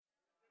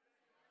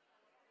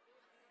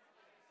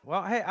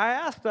Well, hey, I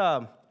asked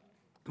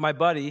my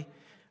buddy,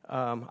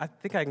 I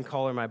think I can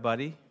call her my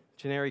buddy,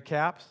 Janeri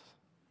Caps.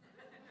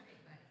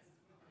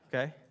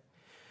 Okay.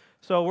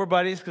 So we're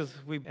buddies because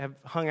we have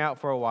hung out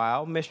for a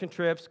while, mission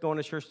trips, going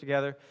to church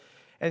together.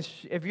 And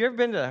have you ever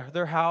been to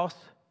their house?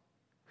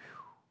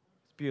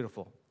 It's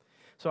beautiful.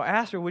 So I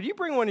asked her, would you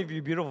bring one of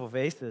your beautiful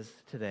vases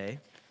today?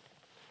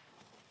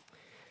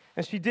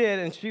 And she did,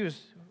 and she's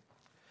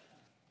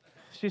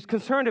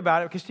concerned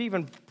about it because she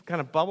even kind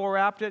of bubble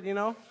wrapped it, you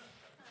know?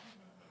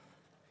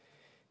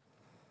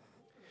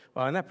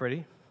 Well, isn't that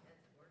pretty?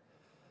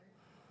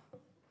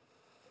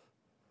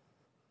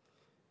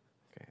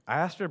 Okay. I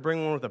asked her to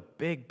bring one with a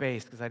big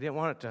base because I didn't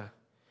want it to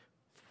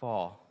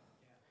fall.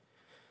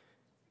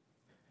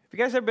 If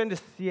you guys ever been to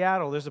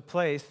Seattle, there's a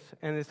place,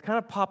 and it's kind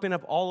of popping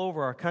up all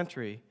over our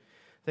country.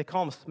 They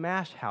call them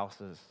smash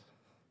houses.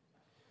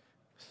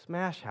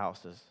 Smash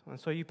houses. And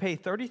so you pay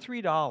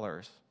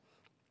 $33,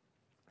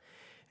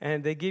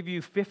 and they give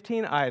you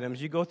 15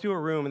 items. You go through a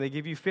room, and they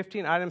give you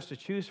 15 items to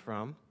choose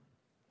from.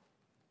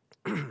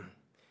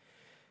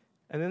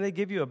 And then they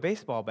give you a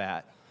baseball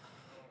bat.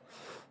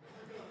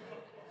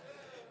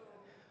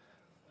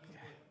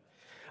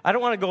 I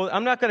don't want to go,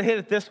 I'm not going to hit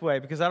it this way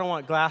because I don't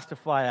want glass to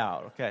fly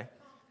out, okay?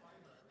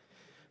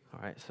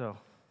 All right, so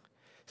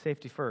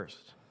safety first.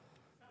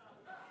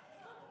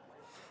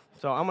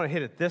 So I'm going to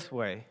hit it this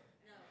way.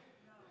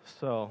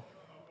 So,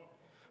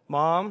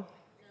 Mom,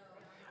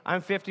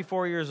 I'm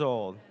 54 years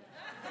old.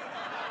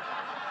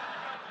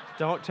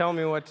 Don't tell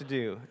me what to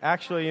do.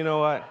 Actually, you know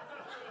what?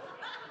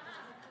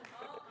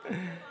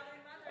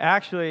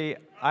 Actually,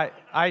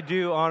 I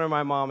do honor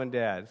my mom and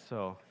dad,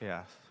 so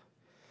yes.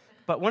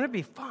 But wouldn't it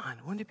be fun?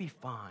 Wouldn't it be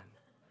fun?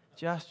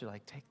 Just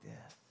like, take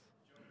this.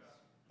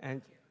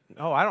 And,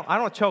 I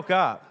don't choke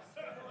up.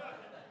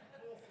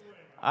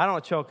 I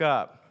don't choke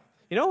up.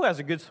 You know who has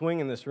a good swing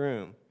in this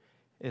room?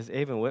 Is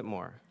Avon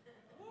Whitmore.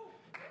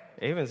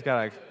 Avon's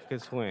got a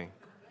good swing.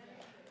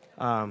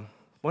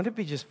 Wouldn't it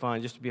be just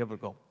fun just to be able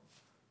to go,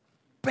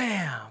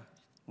 bam?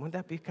 Wouldn't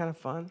that be kind of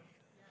fun?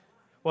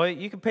 Well,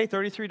 you can pay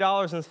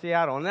 $33 in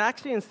Seattle. And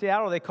actually in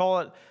Seattle, they call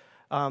it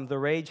the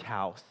Rage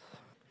House.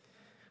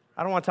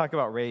 I don't want to talk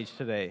about rage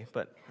today,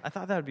 but I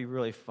thought that would be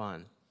really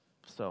fun.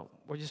 So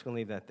we're just going to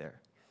leave that there.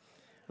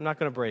 I'm not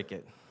going to break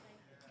it.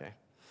 Okay.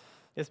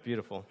 It's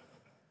beautiful.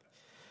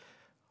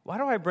 Why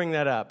do I bring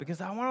that up? Because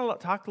I want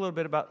to talk a little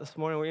bit about this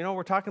morning. You know,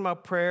 we're talking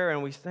about prayer,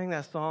 and we sang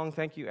that song.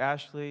 Thank you,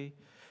 Ashley,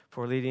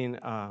 for leading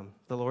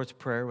the Lord's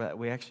Prayer that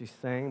we actually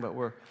sang. But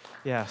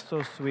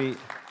so sweet.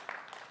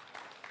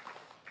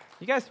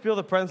 You guys feel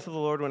the presence of the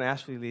Lord when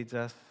Ashley leads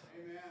us?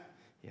 Amen.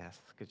 Yes,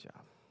 good job.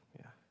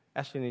 Yeah,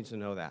 Ashley needs to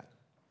know that.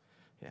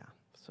 Yeah,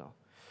 so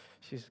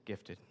she's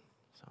gifted.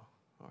 So,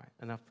 all right,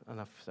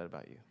 enough said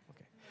about you.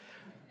 Okay.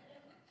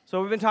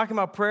 So we've been talking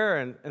about prayer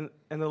and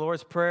the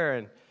Lord's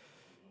Prayer,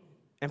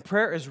 and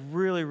prayer is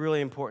really,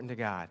 really important to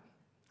God.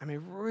 I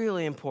mean,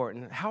 really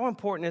important. How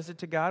important is it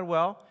to God?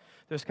 Well,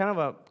 there's kind of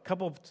a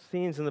couple of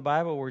scenes in the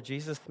Bible where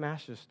Jesus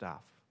smashes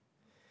stuff.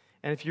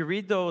 And if you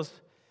read those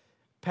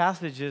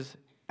passages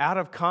out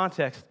of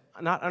context,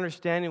 not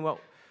understanding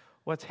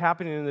what's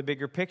happening in the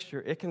bigger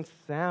picture, it can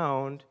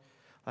sound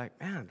like,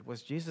 man,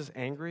 was Jesus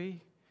angry?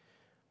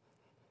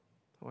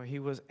 Well, he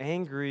was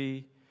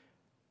angry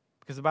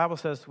because the Bible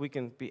says we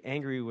can be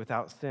angry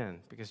without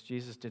sin because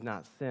Jesus did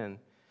not sin.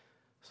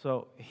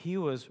 So he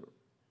was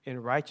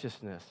in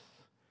righteousness,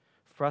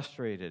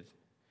 frustrated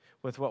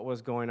with what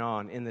was going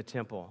on in the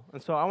temple.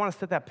 And so I want to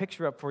set that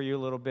picture up for you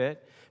a little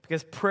bit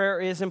because prayer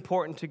is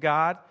important to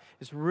God.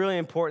 It's really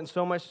important,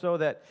 so much so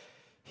that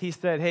he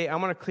said, hey,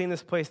 I'm going to clean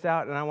this place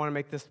out, and I want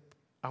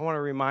to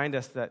remind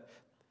us that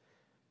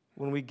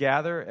when we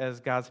gather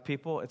as God's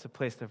people, it's a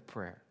place of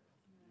prayer.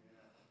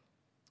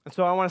 And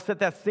so I want to set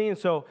that scene.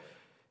 So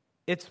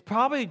it's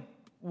probably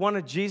one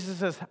of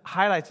Jesus'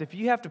 highlights. If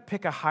you have to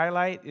pick a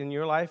highlight in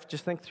your life,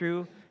 just think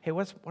through, hey,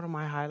 what are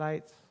my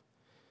highlights?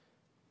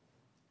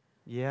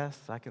 Yes,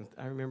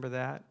 I remember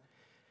that.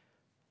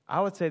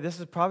 I would say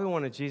this is probably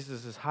one of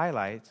Jesus'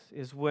 highlights,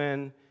 is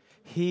when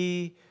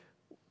he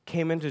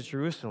came into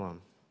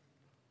Jerusalem.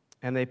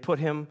 And they put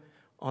him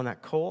on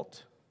that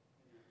colt,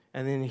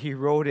 and then he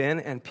rode in,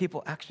 and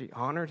people actually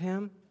honored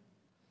him.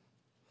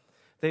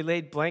 They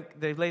laid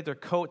their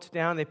coats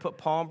down, they put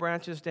palm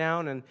branches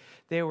down, and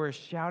they were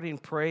shouting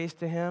praise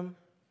to him.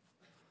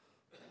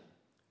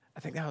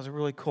 I think that was a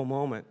really cool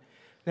moment.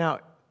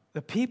 Now,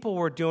 the people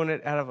were doing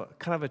it out of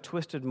kind of a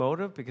twisted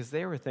motive because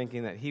they were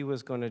thinking that he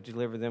was going to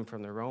deliver them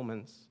from the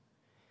Romans.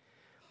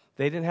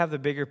 They didn't have the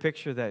bigger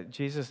picture that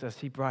Jesus, as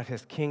he brought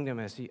his kingdom,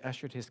 as he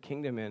ushered his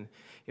kingdom in,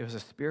 it was a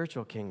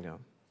spiritual kingdom,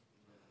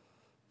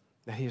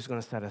 that he was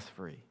going to set us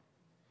free.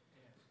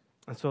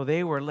 And so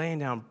they were laying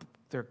down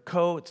their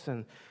coats,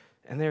 and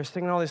they were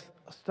singing all this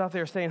stuff. They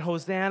were saying,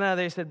 Hosanna.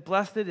 They said,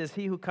 blessed is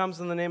he who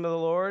comes in the name of the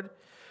Lord.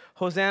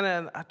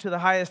 Hosanna to the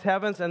highest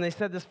heavens. And they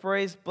said this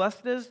phrase,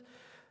 blessed is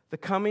the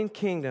coming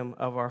kingdom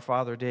of our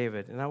father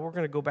David. And now we're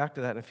going to go back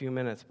to that in a few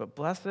minutes. But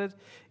blessed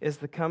is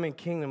the coming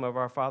kingdom of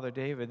our father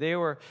David. They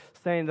were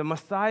saying the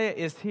Messiah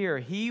is here.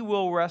 He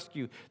will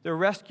rescue. The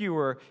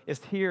rescuer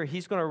is here.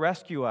 He's going to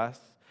rescue us.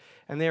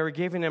 And they were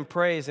giving him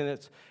praise. And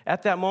it's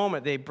at that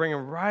moment, they bring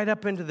him right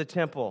up into the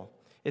temple.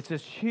 It's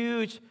this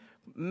huge,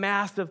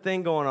 massive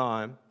thing going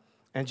on.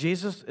 And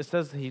Jesus, it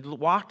says he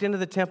walked into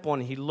the temple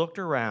and he looked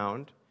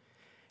around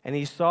and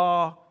he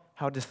saw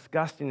how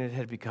disgusting it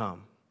had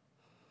become.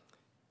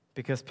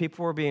 Because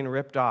people were being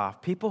ripped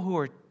off. People who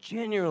were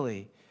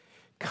genuinely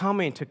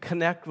coming to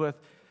connect with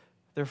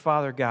their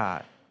Father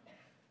God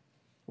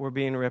were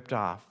being ripped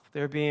off.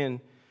 They're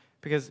being,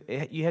 because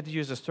you had to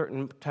use a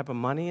certain type of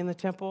money in the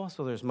temple,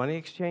 so there's money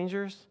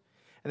exchangers.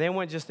 And they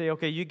wouldn't just say,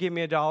 okay, you give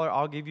me $1,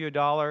 I'll give you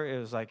 $1. It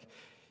was like,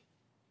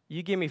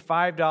 you give me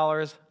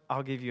 $5,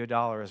 I'll give you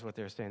 $1 is what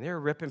they were saying. They were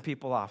ripping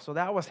people off. So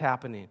that was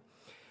happening.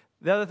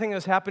 The other thing that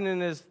was happening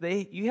is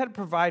you had to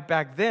provide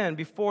back then,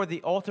 before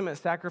the ultimate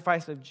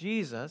sacrifice of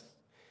Jesus.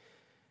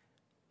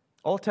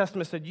 Old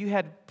Testament said you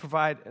had to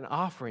provide an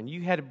offering.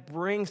 You had to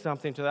bring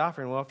something to the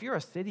offering. Well, if you're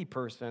a city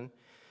person,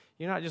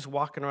 you're not just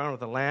walking around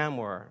with a lamb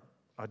or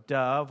a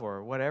dove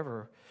or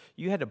whatever.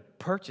 You had to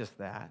purchase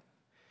that.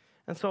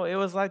 And so it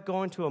was like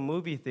going to a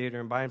movie theater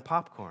and buying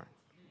popcorn.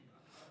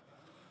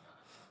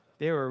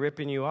 They were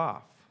ripping you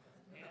off.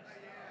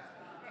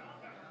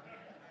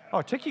 Oh,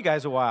 it took you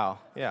guys a while.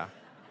 Yeah.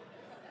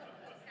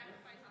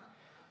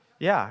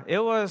 Yeah,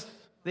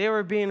 they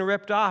were being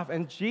ripped off.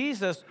 And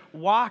Jesus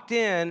walked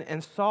in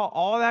and saw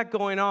all that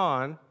going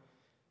on.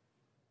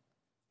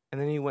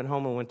 And then he went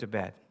home and went to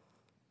bed.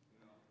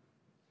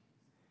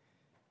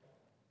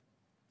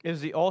 It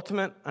was the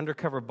ultimate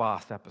Undercover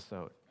Boss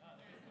episode.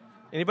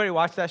 Anybody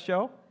watch that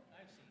show?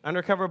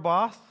 Undercover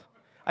Boss?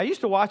 I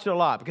used to watch it a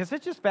lot because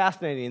it's just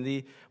fascinating.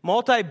 The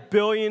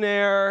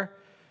multi-billionaire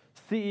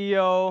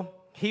CEO,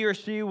 he or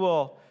she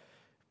will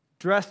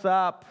dress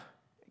up,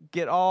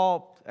 get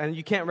all, and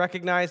you can't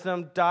recognize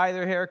them, dye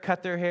their hair,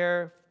 cut their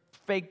hair,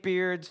 fake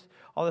beards,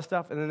 all this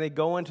stuff, and then they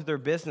go into their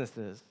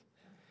businesses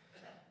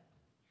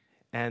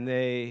and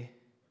they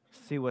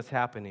see what's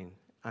happening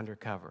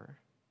undercover.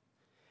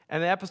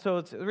 And the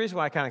episodes, the reason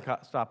why I kind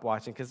of stopped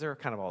watching, because they're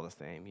kind of all the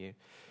same. You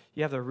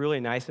have the really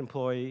nice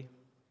employee,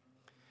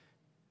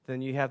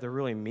 then you have the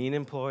really mean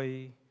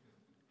employee,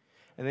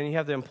 and then you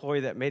have the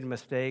employee that made a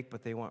mistake,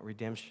 but they want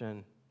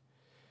redemption.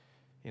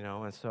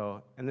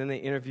 And then they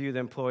interview the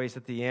employees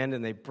at the end,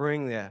 and they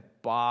bring the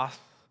boss,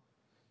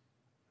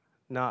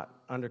 not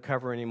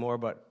undercover anymore,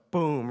 but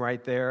boom,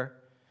 right there.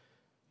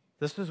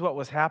 This is what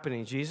was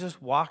happening.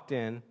 Jesus walked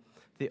in,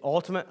 the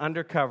ultimate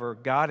undercover,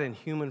 God in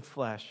human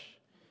flesh,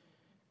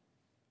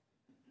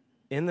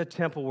 in the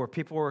temple where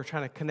people were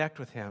trying to connect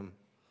with him.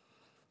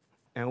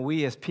 And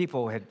we as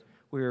people,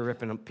 we were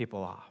ripping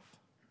people off.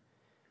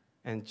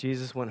 And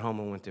Jesus went home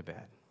and went to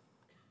bed.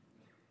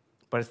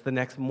 But it's the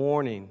next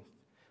morning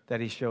that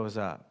he shows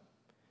up,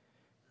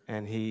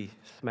 and he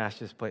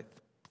smashes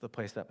the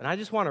place up. And I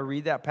just want to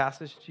read that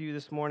passage to you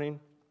this morning.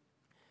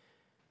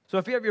 So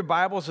if you have your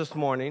Bibles this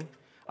morning,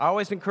 I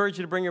always encourage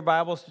you to bring your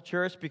Bibles to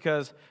church,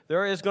 because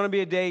there is going to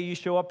be a day you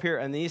show up here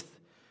and these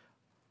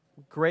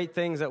great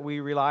things that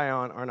we rely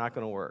on are not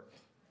going to work.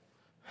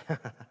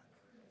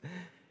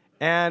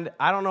 And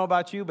I don't know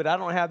about you, but I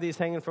don't have these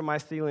hanging from my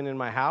ceiling in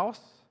my house.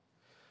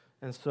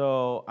 And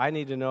so I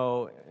need to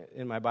know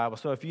in my Bible.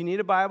 So if you need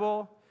a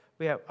Bible,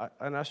 we have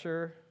an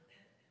usher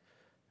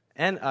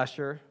handing out.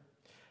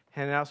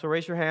 So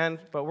raise your hand.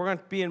 But we're going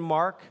to be in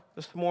Mark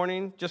this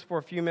morning just for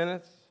a few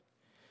minutes.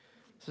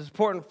 This is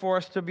important for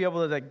us to be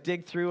able to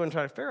dig through and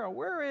try to figure out,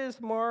 where is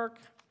Mark?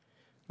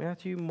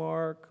 Matthew,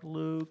 Mark,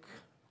 Luke.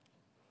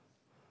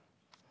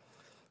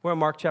 We're in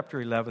Mark chapter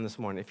 11 this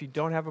morning. If you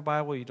don't have a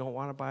Bible, you don't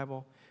want a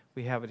Bible,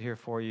 we have it here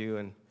for you.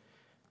 And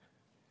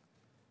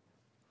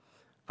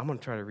I'm going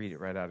to try to read it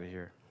right out of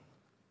here.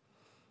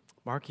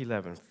 Mark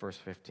 11, verse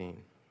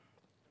 15.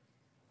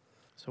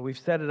 So we've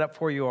set it up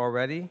for you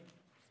already.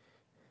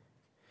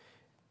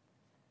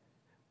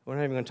 We're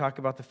not even going to talk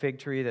about the fig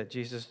tree that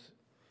Jesus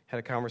had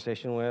a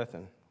conversation with,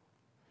 and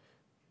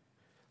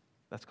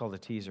that's called a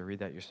teaser. Read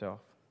that yourself.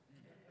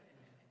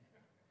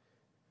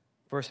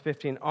 Verse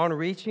 15, on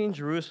reaching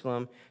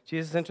Jerusalem,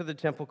 Jesus entered the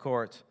temple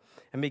courts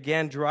and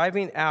began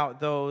driving out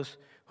those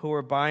who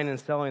were buying and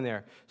selling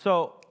there.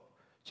 So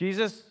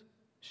Jesus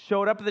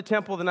showed up at the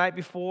temple the night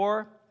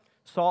before,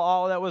 saw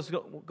all that was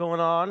going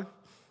on,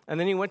 and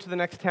then he went to the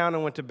next town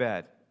and went to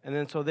bed. And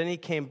then he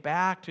came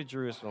back to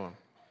Jerusalem.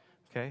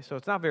 Okay, so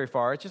it's not very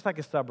far. It's just like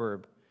a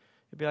suburb.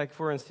 It'd be like if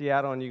we're in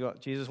Seattle and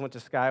Jesus went to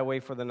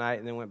Skyway for the night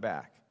and then went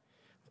back.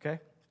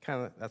 Okay,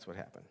 kind of that's what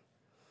happened.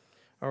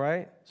 All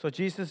right, so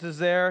Jesus is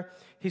there.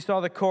 He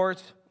saw the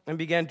courts and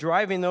began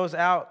driving those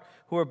out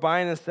who were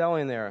buying and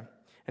selling there.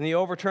 And he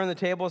overturned the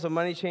tables of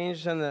money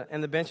changers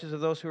and the benches of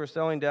those who were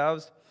selling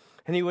doves.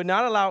 And he would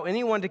not allow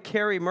anyone to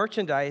carry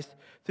merchandise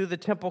through the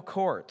temple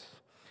courts.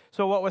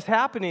 So what was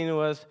happening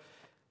was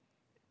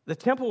the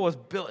temple was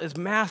built, is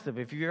massive.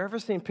 If you've ever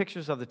seen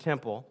pictures of the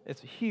temple,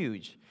 it's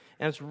huge.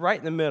 And it's right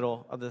in the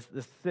middle of this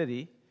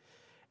city.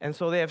 And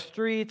so they have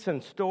streets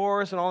and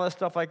stores and all that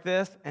stuff like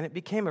this, and it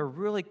became a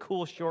really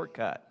cool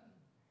shortcut.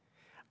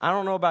 I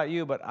don't know about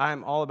you, but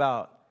I'm all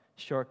about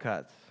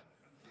shortcuts.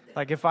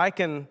 Like if I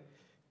can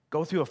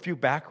go through a few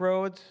back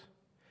roads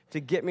to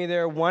get me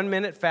there 1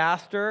 minute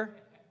faster,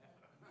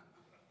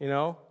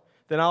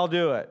 then I'll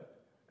do it.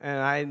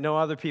 And I know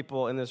other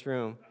people in this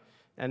room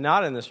and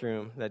not in this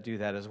room that do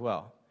that as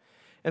well.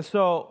 And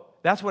so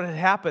that's what had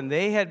happened.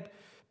 It had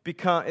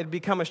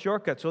become a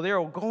shortcut. So they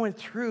were going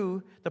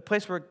through the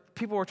place where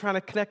people were trying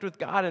to connect with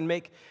God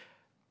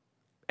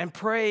and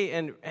pray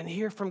and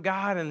hear from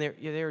God, and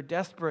they were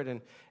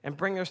desperate and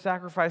bring their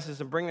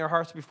sacrifices and bring their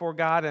hearts before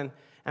God, and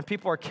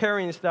people are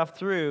carrying stuff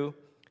through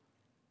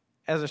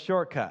as a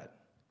shortcut.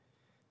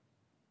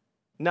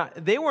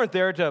 They weren't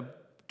there to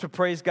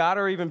praise God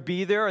or even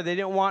be there, or they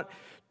didn't want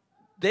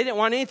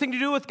anything to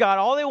do with God.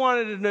 All they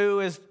wanted to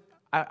do is,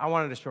 I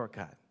wanted a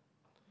shortcut.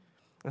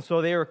 And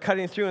so they were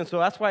cutting through, and so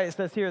that's why it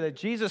says here that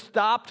Jesus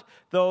stopped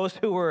those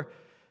who were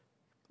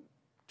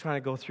trying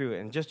to go through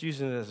it and just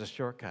using it as a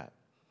shortcut.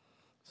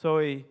 So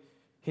he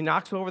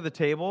knocks over the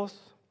tables.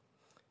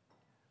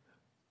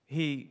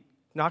 He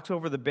knocks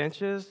over the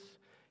benches.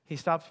 He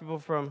stops people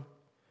from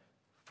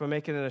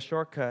making it a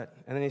shortcut.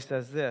 And then he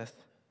says this,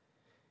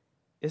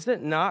 "Is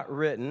it not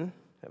written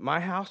that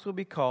my house will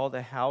be called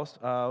a house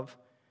of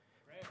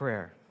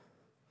prayer?"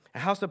 A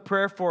house of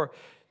prayer for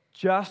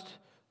just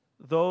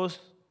those.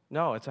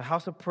 No, it's a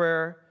house of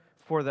prayer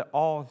for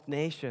all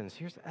nations.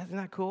 Isn't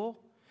that cool?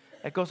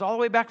 It goes all the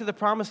way back to the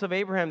promise of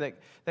Abraham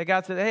that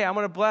God said, hey, I'm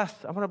going to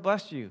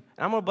bless you.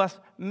 And I'm going to bless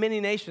many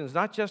nations,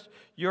 not just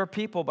your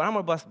people, but I'm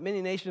going to bless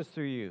many nations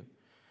through you.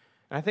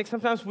 And I think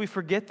sometimes we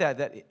forget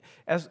that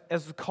as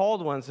the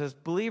called ones, as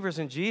believers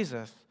in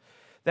Jesus,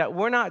 that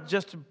we're not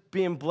just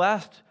being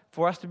blessed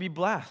for us to be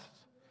blessed.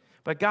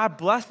 But God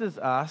blesses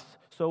us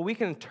so we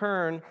can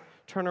turn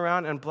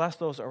around and bless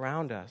those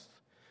around us.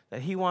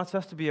 That he wants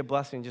us to be a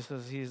blessing just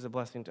as he's a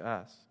blessing to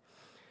us.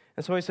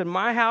 And so he said,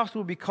 my house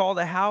will be called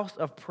a house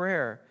of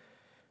prayer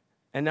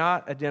and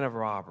not a den of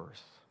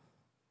robbers.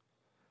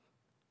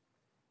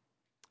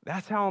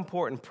 That's how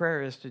important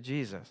prayer is to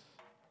Jesus.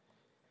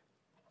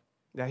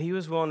 That he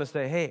was willing to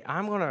say, hey,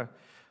 I'm going to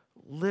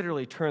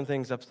literally turn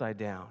things upside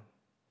down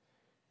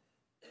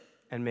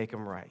and make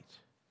them right.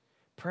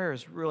 Prayer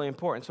is really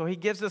important. So he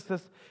gives us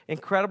this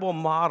incredible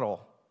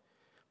model,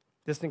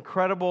 this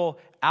incredible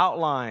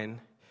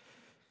outline.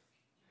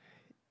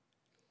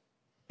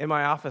 In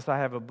my office, I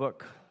have a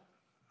book.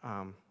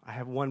 I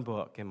have one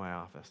book in my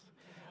office.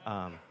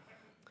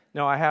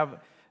 No, I have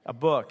a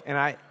book.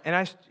 And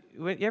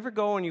you ever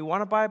go and you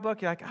want to buy a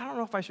book, you're like, I don't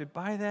know if I should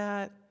buy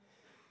that.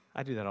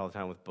 I do that all the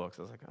time with books.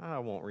 I was like, I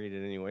won't read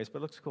it anyways, but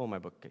it looks cool in my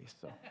bookcase.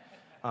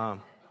 So,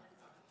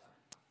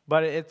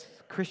 but it's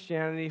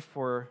Christianity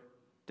for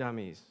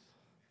Dummies.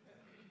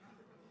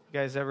 You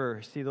guys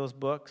ever see those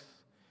books?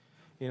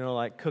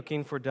 Like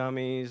Cooking for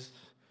Dummies,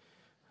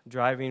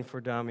 Driving for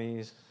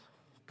Dummies,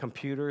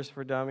 Computers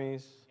for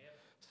Dummies,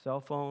 cell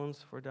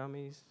phones for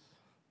dummies,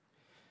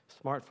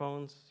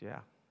 smartphones, yeah.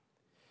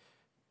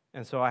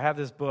 And so I have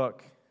this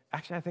book.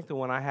 Actually, I think the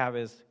one I have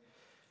is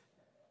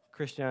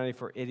Christianity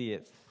for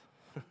Idiots.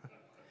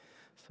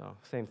 So,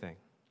 same thing.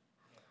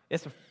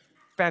 It's a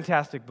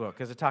fantastic book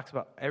because it talks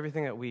about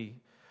everything that we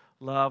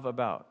love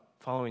about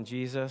following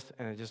Jesus,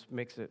 and it just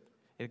it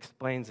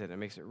explains it. It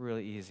makes it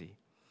really easy.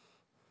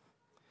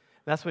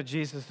 That's what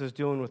Jesus is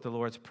doing with the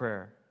Lord's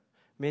Prayer.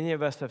 Many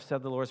of us have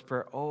said the Lord's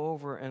Prayer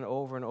over and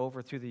over and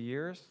over through the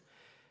years,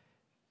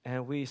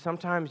 and we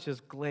sometimes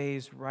just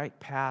glaze right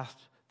past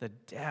the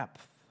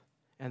depth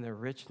and the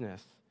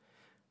richness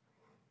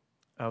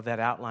of that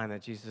outline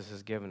that Jesus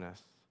has given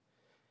us.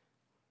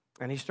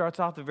 And he starts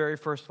off the very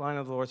first line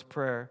of the Lord's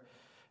Prayer.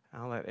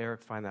 I'll let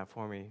Eric find that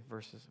for me,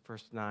 verse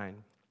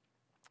 9.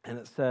 And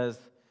it says,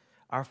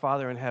 "Our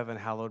Father in heaven,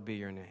 hallowed be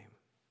your name."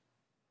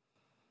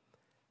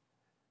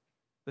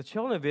 The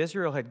children of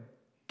Israel had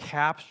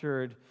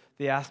captured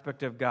the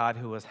aspect of God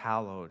who was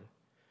hallowed,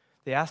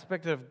 the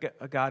aspect of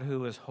God who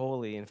was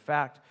holy. In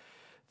fact,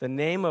 the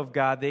name of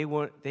God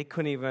they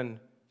couldn't even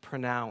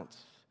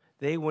pronounce.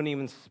 They wouldn't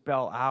even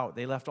spell out.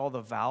 They left all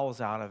the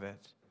vowels out of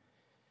it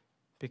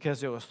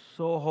because it was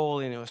so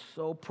holy and it was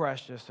so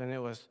precious, and it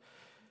was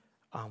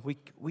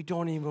we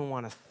don't even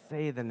want to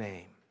say the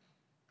name.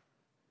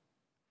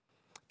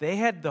 They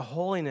had the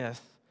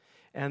holiness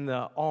and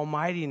the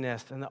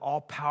almightiness and the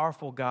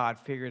all-powerful God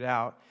figured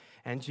out,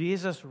 and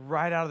Jesus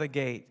right out of the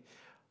gate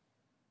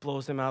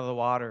blows them out of the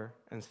water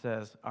and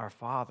says, "Our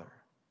Father."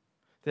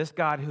 This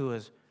God who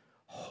is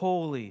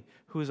holy,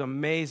 who is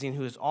amazing,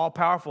 who is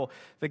all-powerful.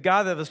 The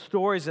God of the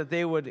stories that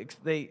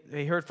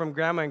they heard from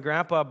Grandma and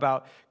Grandpa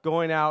about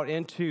going out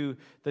into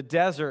the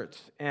desert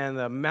and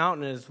the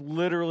mountain is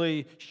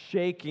literally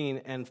shaking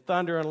and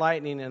thunder and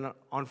lightning and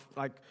on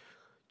like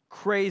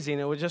crazy,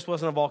 and it just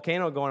wasn't a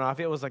volcano going off.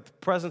 It was like the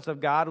presence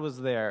of God was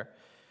there,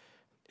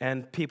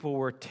 and people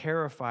were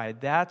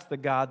terrified. That's the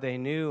God they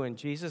knew, and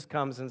Jesus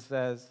comes and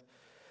says,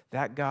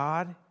 that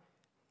God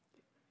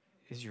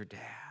is your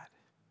dad.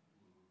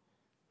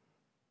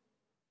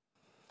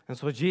 And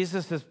so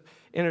Jesus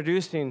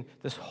introducing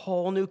this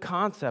whole new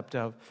concept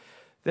of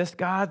this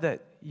God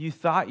that you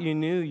thought you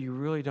knew, you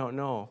really don't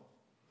know.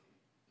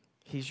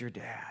 He's your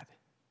dad.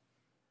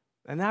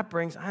 And that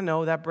brings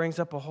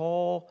up a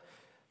whole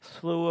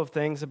slew of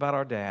things about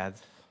our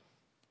dads.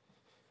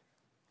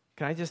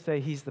 Can I just say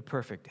he's the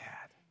perfect dad?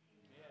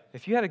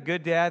 If you had a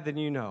good dad, then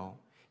you know.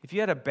 If you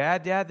had a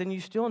bad dad, then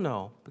you still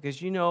know,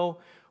 because you know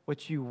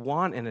what you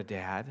want in a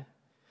dad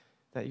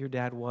that your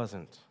dad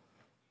wasn't.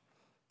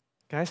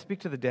 Can I speak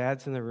to the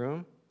dads in the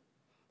room?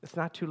 It's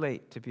not too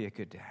late to be a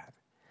good dad.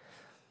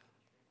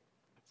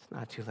 It's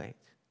not too late.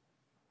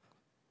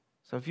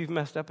 So if you've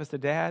messed up as a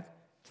dad,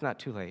 it's not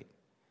too late.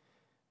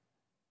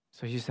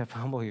 So you just have to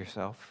humble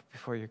yourself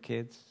before your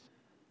kids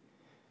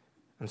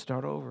and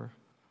start over.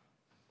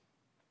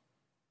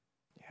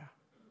 Yeah.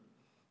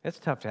 It's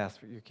tough to ask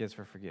for your kids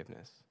for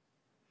forgiveness.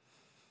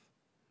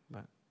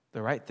 But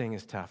the right thing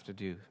is tough to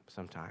do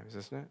sometimes,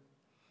 isn't it?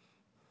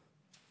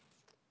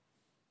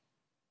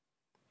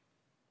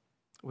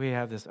 We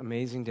have this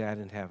amazing dad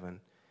in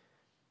heaven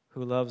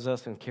who loves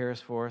us and cares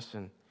for us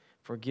and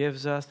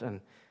forgives us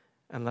and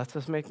lets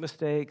us make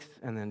mistakes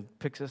and then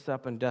picks us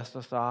up and dusts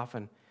us off,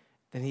 and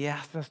then he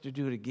asks us to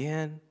do it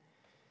again,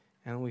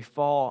 and we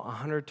fall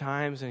 100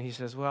 times, and he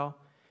says, well,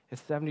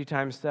 it's 70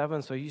 times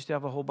 7, so you still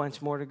have a whole bunch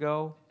more to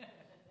go.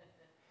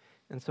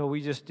 And so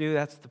we just do.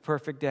 That's the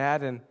perfect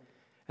dad. And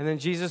then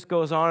Jesus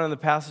goes on, and the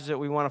passage that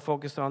we want to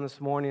focus on this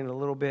morning a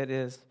little bit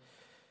is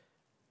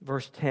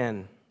verse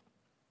 10.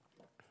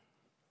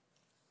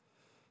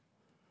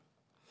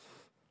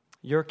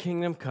 Your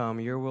kingdom come,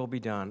 your will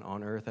be done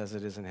on earth as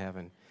it is in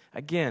heaven.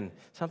 Again,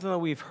 something that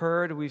we've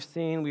heard, we've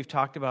seen, we've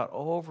talked about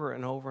over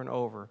and over and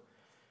over.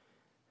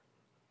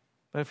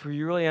 But if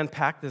we really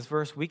unpack this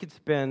verse, we could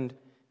spend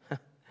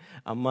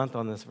a month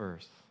on this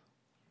verse.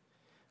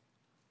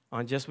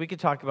 We could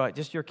talk about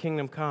just your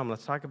kingdom come.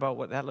 Let's talk about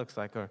what that looks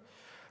like. Or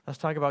let's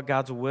talk about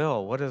God's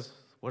will. What does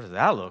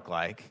that look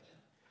like?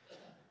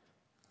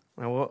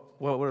 And what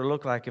would it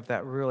look like if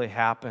that really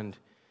happened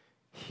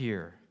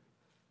here,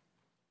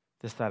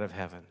 this side of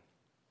heaven?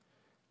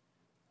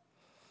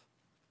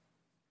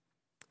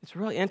 It's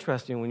really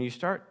interesting when you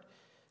start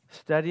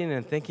studying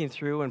and thinking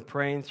through and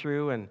praying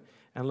through and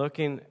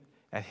looking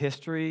at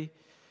history.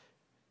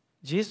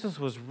 Jesus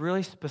was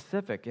really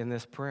specific in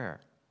this prayer.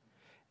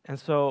 And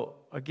so,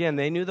 again,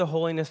 they knew the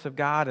holiness of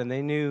God and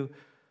they knew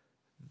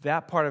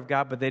that part of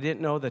God, but they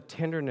didn't know the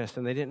tenderness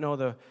and they didn't know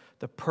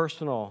the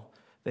personal.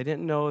 They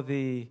didn't know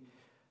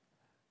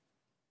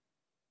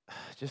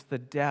just the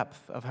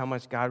depth of how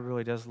much God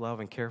really does love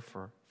and care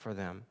for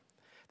them.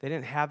 They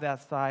didn't have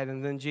that side.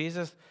 And then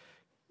Jesus,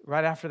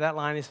 right after that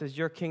line, he says,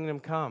 your kingdom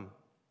come.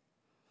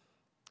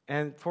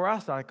 And for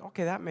us, I'm like,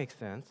 okay, that makes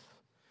sense.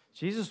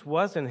 Jesus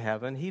was in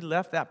heaven. He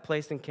left that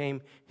place and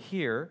came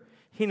here.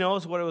 He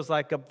knows what it was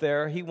like up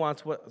there. He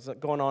wants what's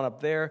going on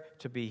up there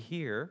to be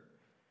here.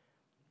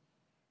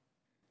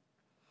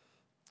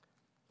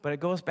 But it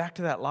goes back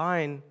to that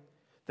line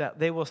that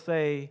they will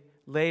say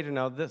later.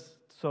 Now,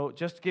 so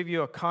just to give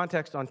you a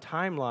context on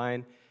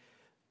timeline,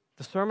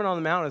 the Sermon on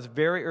the Mount is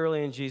very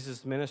early in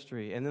Jesus'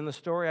 ministry. And then the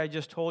story I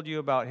just told you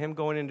about him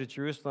going into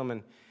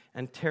Jerusalem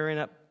and tearing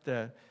up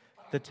the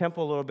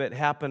temple a little bit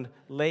happened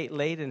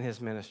late in his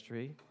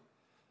ministry.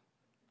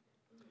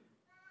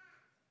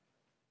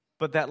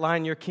 But that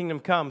line, your kingdom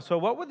come. So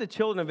what would the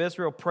children of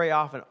Israel pray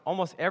often?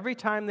 Almost every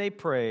time they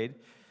prayed,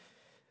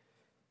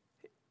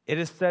 it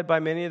is said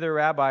by many of the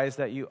rabbis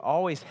that you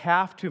always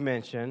have to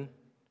mention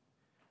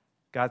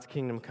God's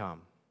kingdom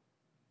come.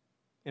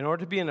 In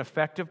order to be an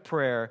effective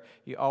prayer,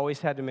 you always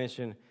had to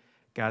mention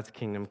God's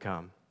kingdom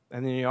come.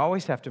 And then you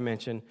always have to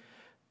mention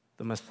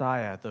the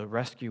Messiah, the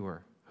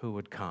rescuer who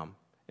would come.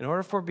 In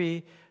order to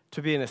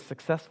be in a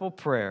successful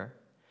prayer,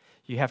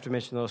 you have to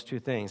mention those two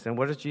things. And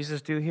what does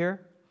Jesus do here?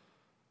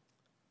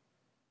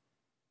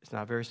 It's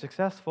not very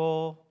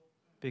successful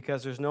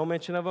because there's no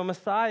mention of a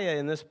Messiah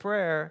in this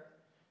prayer.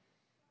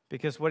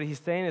 Because what he's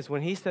saying is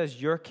when he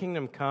says, your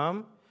kingdom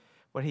come,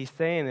 what he's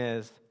saying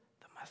is,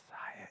 the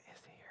Messiah is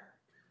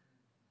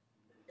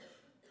here.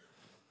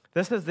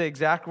 This is the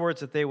exact words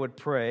that they would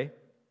pray.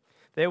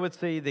 They would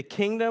say, the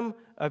kingdom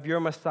of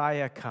your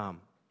Messiah come,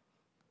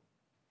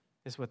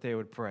 is what they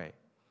would pray.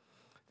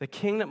 The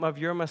kingdom of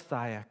your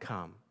Messiah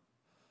come.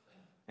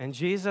 And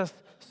Jesus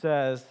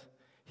says,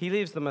 he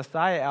leaves the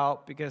Messiah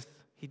out because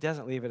he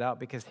doesn't leave it out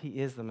because he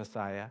is the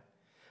Messiah.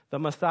 The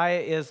Messiah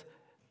is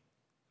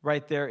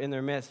right there in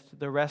their midst.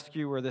 The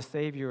rescuer, the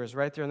Savior is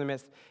right there in the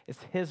midst.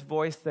 It's his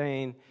voice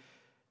saying,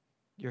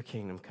 your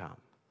kingdom come.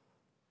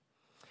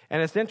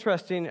 And it's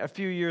interesting, a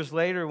few years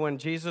later when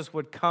Jesus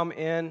would come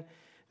in,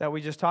 that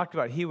we just talked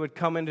about, he would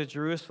come into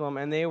Jerusalem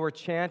and they were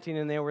chanting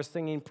and they were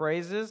singing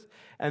praises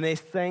and they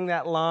sang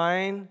that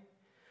line,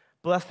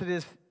 blessed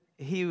is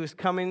he who is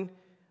coming.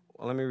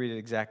 Well, let me read it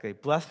exactly.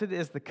 Blessed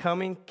is the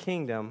coming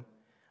kingdom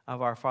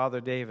of our father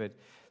David.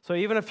 So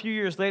even a few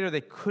years later,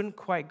 they couldn't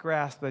quite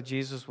grasp that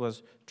Jesus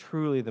was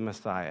truly the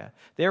Messiah.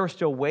 They were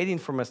still waiting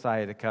for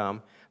Messiah to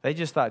come. They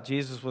just thought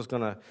Jesus was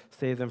going to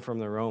save them from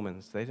the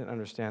Romans. They didn't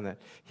understand that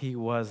he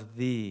was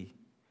the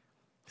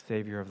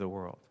Savior of the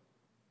world.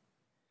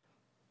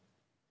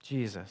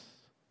 Jesus,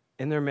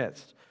 in their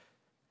midst.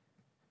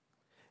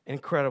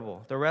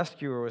 Incredible. The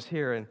rescuer was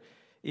here, and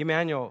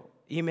Emmanuel,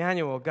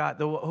 God,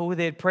 who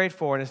they had prayed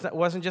for. And it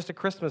wasn't just a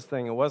Christmas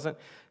thing. It wasn't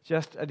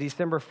just a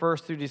December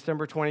 1st through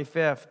December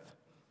 25th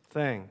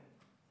thing.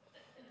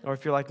 Or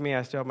if you're like me,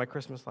 I still have my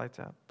Christmas lights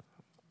up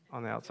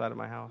on the outside of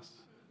my house.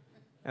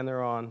 And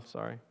they're on,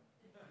 sorry.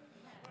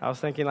 I was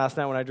thinking last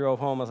night when I drove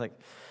home, I was like,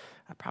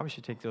 I probably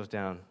should take those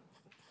down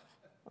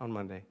on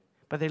Monday.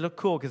 But they look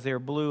cool because they're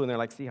blue and they're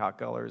like Seahawk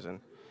colors. And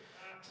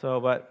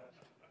so, but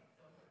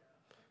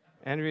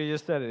Andrea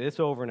just said it. It's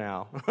over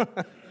now.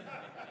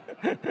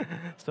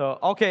 So,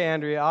 okay,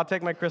 Andrea, I'll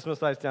take my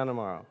Christmas lights down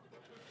tomorrow.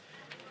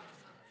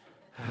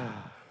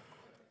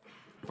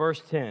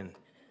 Verse 10.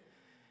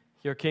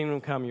 Your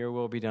kingdom come, your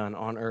will be done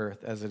on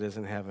earth as it is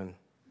in heaven.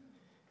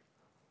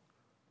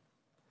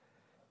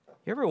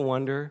 You ever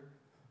wonder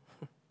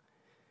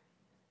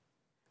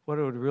what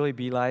it would really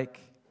be like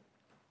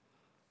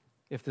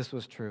if this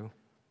was true?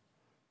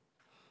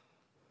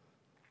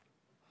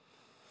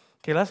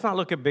 Okay, let's not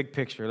look at big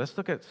picture. Let's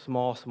look at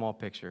small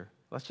picture.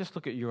 Let's just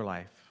look at your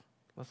life.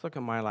 Let's look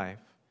at my life.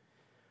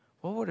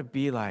 What would it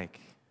be like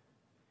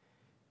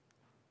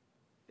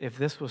if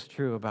this was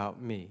true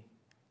about me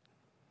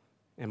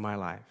in my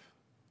life?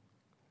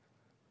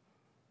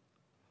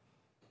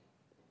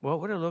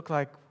 What would it look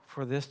like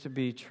for this to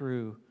be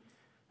true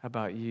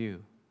about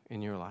you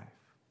in your life?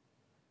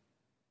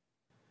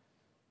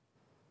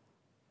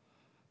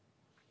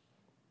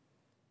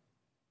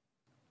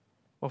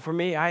 Well, for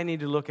me, I need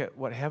to look at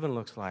what heaven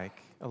looks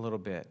like a little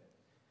bit.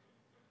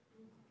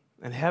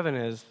 And heaven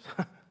is,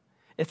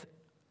 it's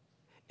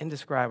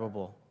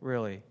indescribable,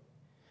 really.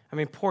 I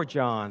mean, poor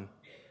John.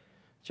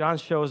 John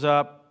shows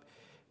up.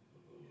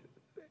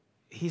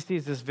 He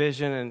sees this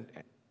vision,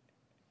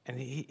 and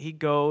he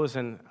goes,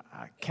 and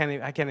I can't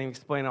even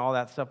explain all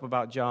that stuff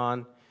about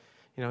John.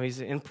 You know, he's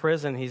in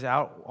prison. He's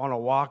out on a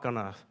walk on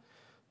a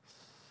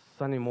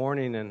Sunday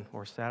morning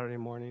or Saturday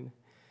morning,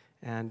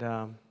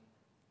 and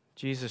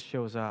Jesus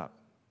shows up.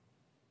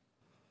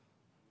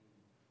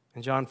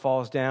 And John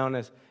falls down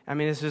it's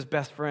his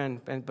best friend,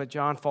 but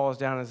John falls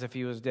down as if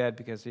he was dead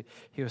because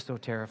he was so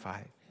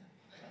terrified.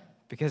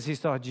 Because he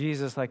saw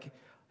Jesus like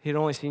he'd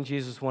only seen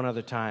Jesus one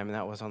other time, and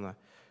that was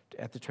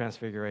at the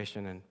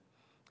Transfiguration, and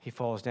he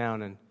falls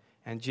down,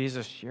 and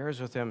Jesus shares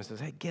with him and says,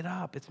 hey, get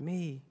up, it's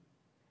me.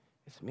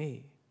 It's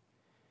me.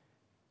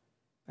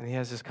 And he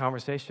has this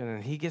conversation,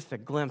 and he gets a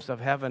glimpse of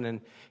heaven,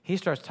 and he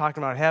starts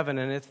talking about heaven,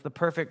 and it's the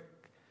perfect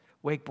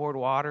wakeboard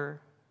water.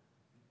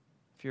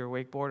 If you're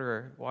a wakeboarder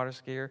or water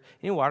skier.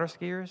 Any water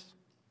skiers?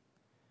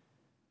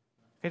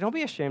 Okay, don't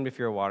be ashamed if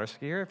you're a water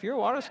skier. If you're a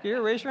water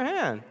skier, raise your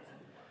hand.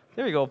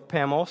 There you go,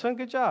 Pam Olson,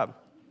 good job.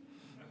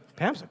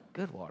 Pam's a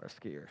good water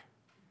skier.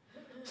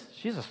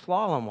 She's a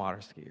slalom water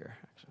skier,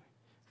 actually.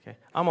 Okay,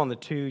 I'm on the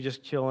 2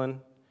 just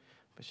chilling,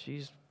 but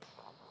she's,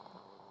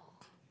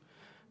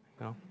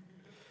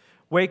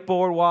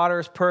 wakeboard water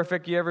is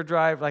perfect. You ever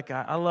drive,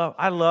 I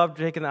love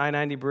taking the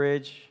I-90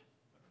 bridge.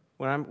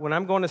 When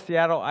I'm going to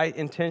Seattle, I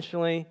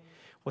intentionally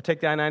will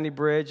take the I-90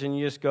 bridge, and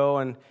you just go,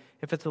 and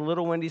if it's a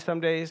little windy some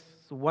days,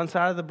 one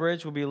side of the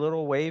bridge will be a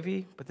little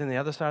wavy, but then the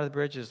other side of the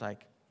bridge is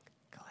like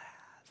glass.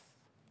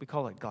 We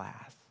call it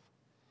glass.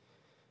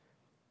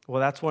 Well,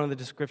 that's one of the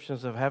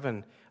descriptions of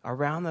heaven.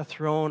 Around the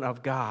throne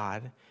of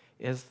God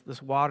is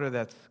this water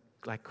that's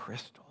like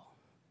crystal,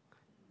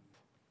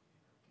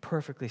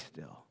 perfectly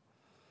still.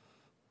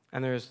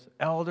 And there's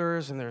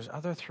elders, and there's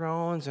other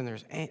thrones, and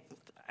there's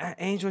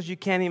angels you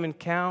can't even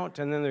count,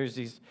 and then there's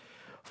these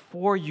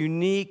 4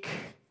 unique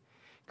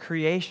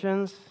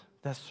creations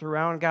that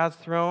surround God's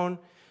throne,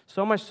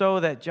 so much so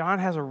that John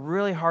has a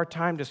really hard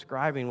time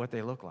describing what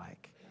they look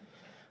like.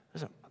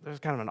 There's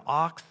kind of an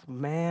ox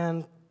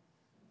man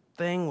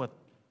thing with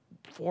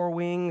 4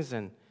 wings,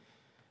 and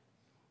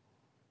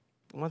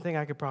one thing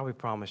I could probably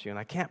promise you, and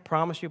I can't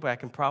promise you, but I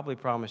can probably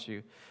promise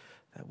you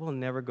that we'll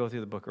never go through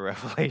the book of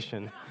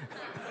Revelation.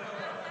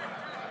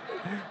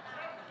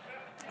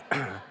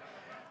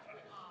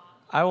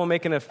 I will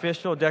make an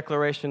official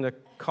declaration to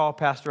call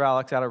Pastor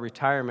Alex out of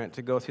retirement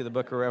to go through the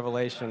book of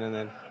Revelation, and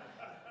then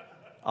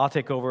I'll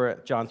take over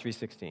at John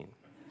 3:16.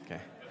 Okay.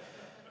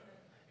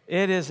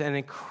 It is an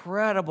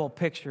incredible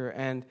picture,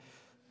 and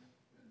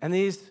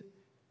these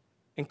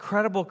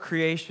incredible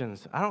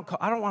creations, I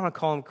don't want to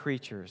call them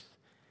creatures.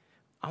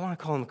 I want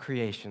to call them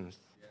creations.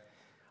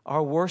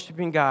 Are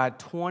worshiping God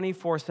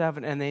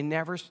 24/7, and they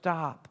never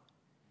stop.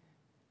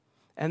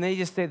 And they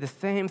just say the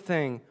same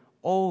thing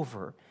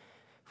over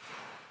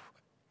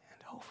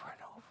and over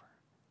and over.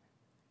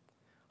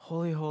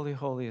 Holy, holy,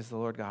 holy is the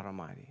Lord God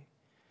Almighty,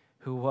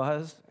 who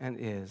was and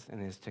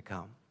is to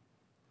come.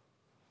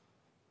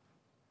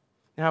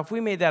 Now, if we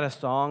made that a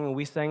song and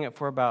we sang it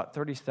for about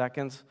 30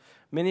 seconds,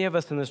 many of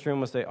us in this room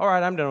would say, all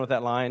right, I'm done with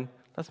that line.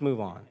 Let's move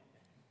on.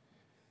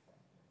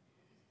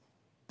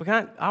 But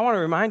I want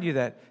to remind you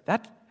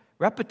that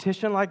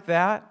repetition like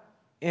that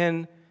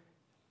in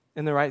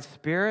the right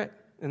spirit,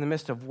 in the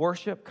midst of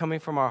worship coming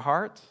from our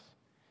hearts,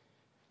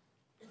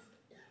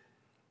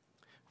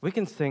 We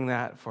can sing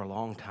that for a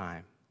long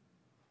time.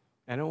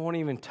 And it won't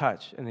even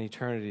touch an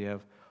eternity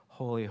of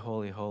holy,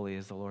 holy, holy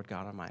is the Lord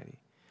God Almighty,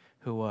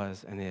 who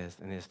was and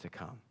is to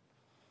come.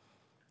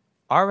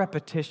 Our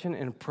repetition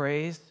in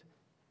praise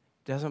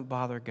doesn't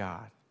bother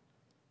God.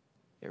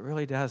 It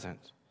really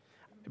doesn't.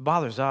 It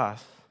bothers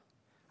us.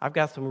 I've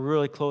got some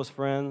really close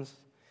friends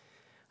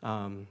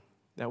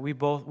that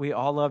we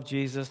all love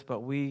Jesus, but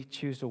we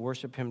choose to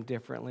worship him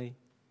differently.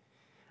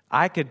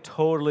 I could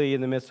totally, in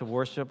the midst of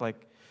worship, I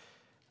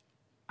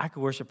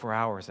could worship for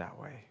hours that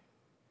way.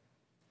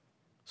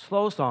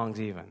 Slow songs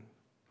even.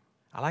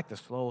 I like the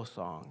slow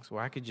songs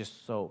where I could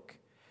just soak,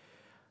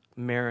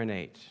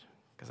 marinate,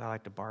 because I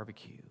like to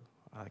barbecue.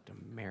 I like to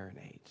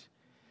marinate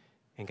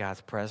in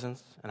God's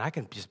presence, and I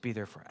can just be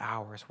there for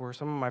hours, where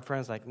some of my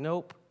friends are like,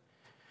 nope.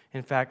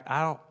 In fact,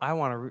 I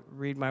want to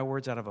read my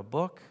words out of a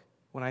book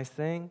when I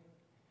sing.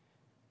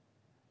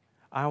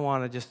 I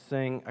want to just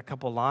sing a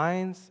couple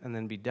lines and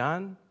then be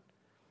done.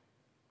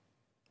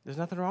 There's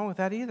nothing wrong with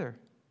that either.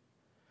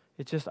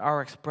 It's just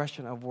our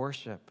expression of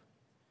worship.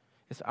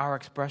 It's our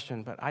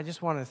expression. But I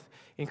just want to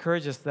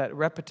encourage us that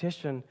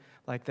repetition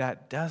like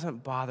that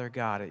doesn't bother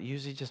God. It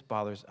usually just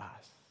bothers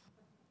us.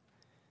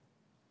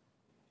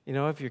 You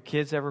know, if your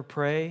kids ever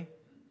pray,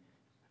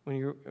 when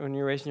you're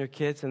raising your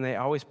kids and they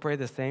always pray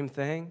the same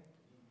thing,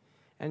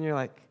 and you're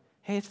like,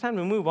 hey, it's time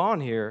to move on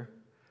here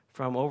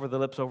from over the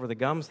lips, over the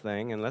gums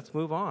thing, and let's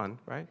move on,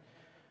 right?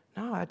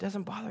 No, it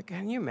doesn't bother.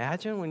 Can you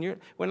imagine when you're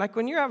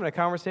having a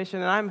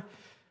conversation and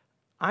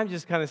I'm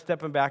just kind of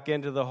stepping back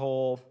into the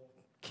whole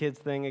kids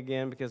thing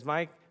again, because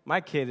my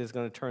kid is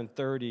going to turn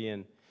 30 in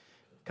a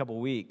couple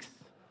weeks,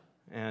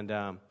 and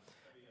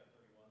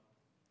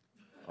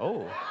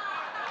oh.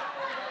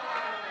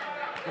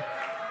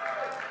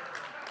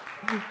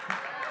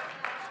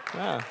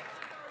 Wow.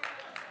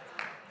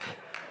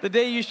 The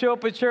day you show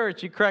up at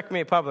church, you correct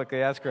me publicly.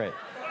 That's great.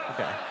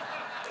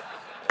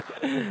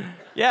 Okay.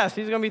 Yes,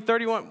 he's going to be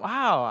 31.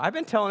 Wow, I've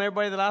been telling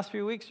everybody the last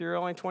few weeks you're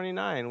only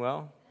 29.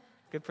 Well,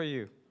 good for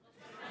you.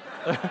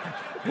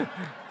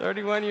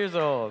 31 years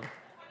old.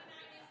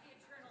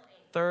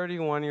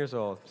 31 years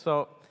old.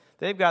 So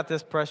they've got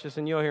this precious,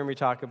 and you'll hear me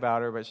talk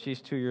about her, but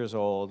she's 2 years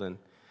old, and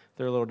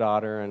their little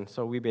daughter, and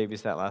so we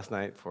babysat last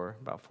night for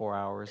about 4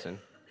 hours, and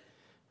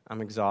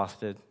I'm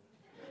exhausted,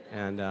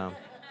 and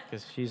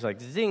because she's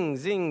like zing,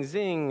 zing,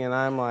 zing, and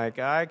I'm like,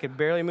 I could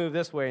barely move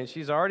this way, and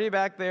she's already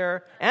back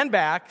there and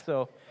back,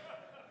 so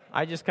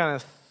I just kind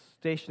of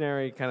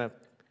stationary, kind of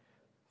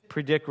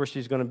predict where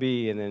she's going to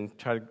be, and then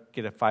try to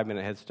get a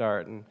 5-minute head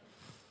start.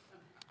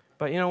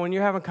 But you know, when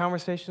you're having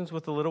conversations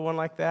with a little one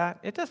like that,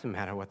 it doesn't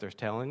matter what they're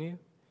telling you.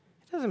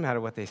 It doesn't matter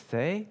what they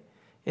say.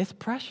 It's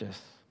precious.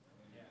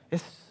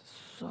 It's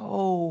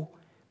so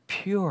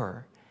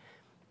pure.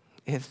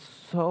 It's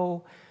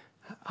so,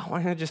 I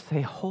want to just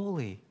say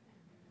holy,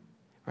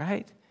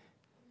 right?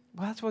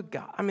 Well, that's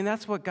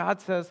what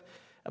God says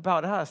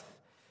about us.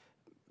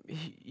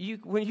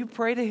 When you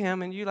pray to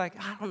him and you're like,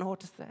 I don't know what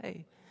to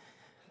say.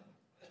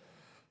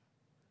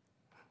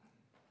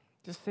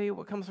 Just say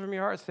what comes from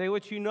your heart. Say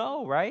what you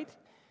know, right?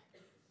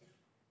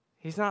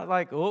 He's not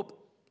like, oh,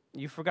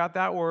 you forgot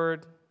that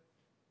word.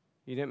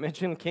 You didn't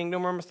mention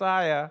kingdom or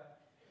Messiah.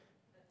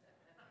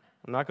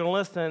 I'm not going to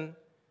listen.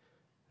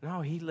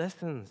 No, he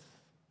listens.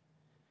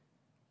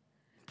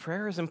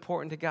 Prayer is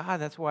important to God.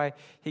 That's why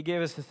he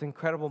gave us this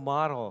incredible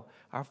model.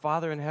 Our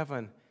Father in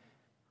heaven,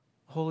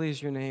 holy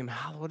is your name,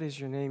 hallowed is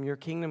your name, your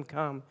kingdom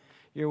come,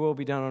 your will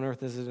be done on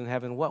earth as it is in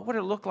heaven. What would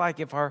it look like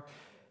if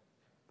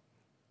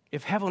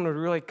heaven would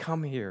really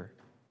come here?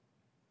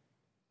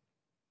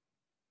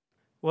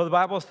 Well, the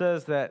Bible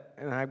says that,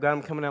 and I've got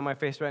them coming out my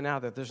face right now,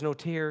 that there's no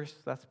tears.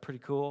 That's pretty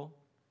cool.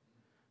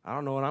 I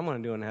don't know what I'm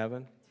going to do in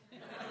heaven.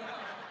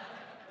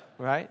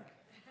 Right?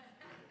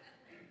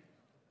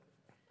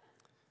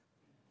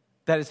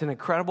 That it's an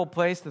incredible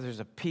place, that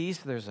there's a peace,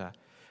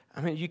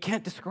 you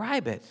can't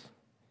describe it.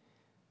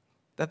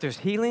 That there's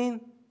healing,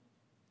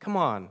 come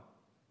on,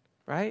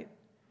 right?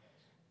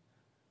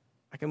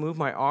 I can move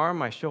my arm,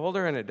 my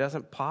shoulder, and it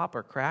doesn't pop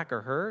or crack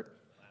or hurt.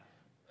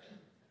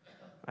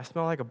 I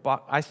sound like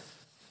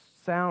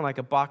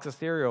a box of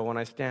cereal when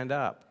I stand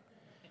up,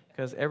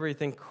 because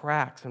everything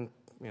cracks and,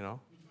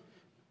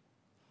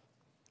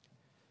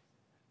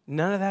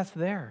 none of that's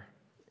there.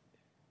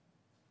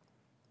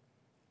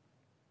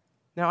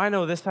 Now, I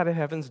know this side of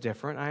heaven's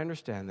different. I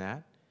understand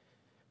that.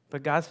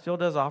 But God still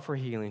does offer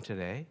healing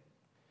today.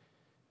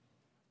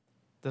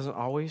 Doesn't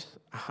always,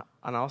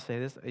 and I'll say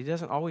this, he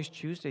doesn't always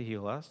choose to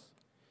heal us.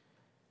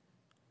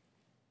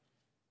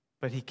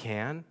 But he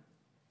can,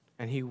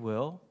 and he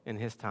will in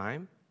his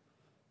time.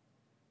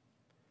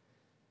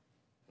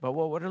 But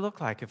what would it look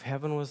like if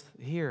heaven was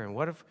here? And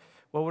what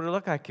would it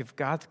look like if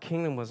God's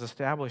kingdom was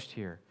established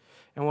here?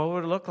 And what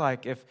would it look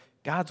like if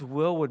God's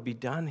will would be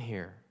done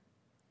here?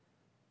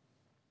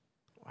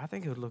 I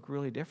think it would look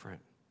really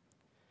different.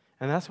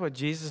 And that's what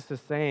Jesus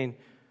is saying.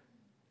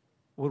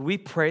 Would we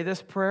pray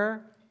this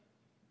prayer?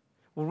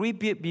 Would we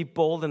be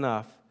bold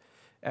enough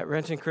at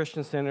Renton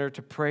Christian Center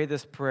to pray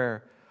this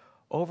prayer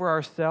over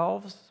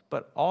ourselves,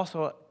 but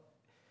also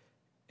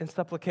in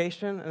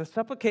supplication. And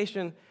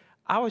supplication,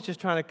 I was just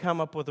trying to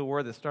come up with a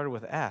word that started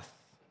with S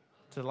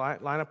to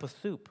line up with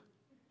soup.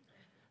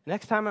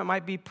 Next time it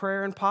might be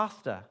prayer and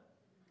pasta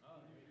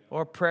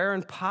or prayer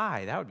and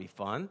pie. That would be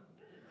fun.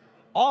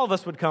 All of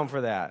us would come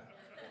for that,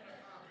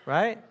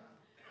 right?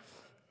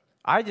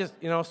 I just,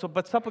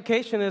 but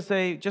supplication is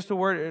just a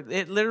word.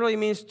 It literally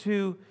means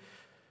to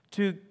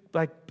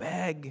like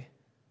beg,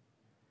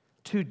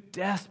 to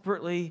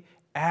desperately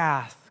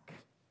ask.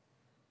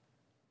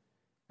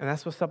 And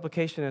that's what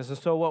supplication is. And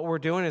so what we're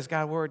doing is,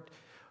 God,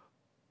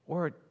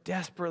 we're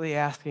desperately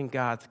asking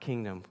God's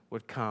kingdom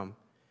would come.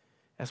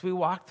 As we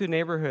walk through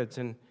neighborhoods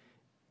and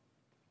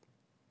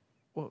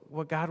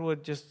what God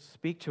would just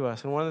speak to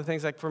us. And one of the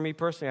things, like for me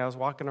personally, I was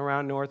walking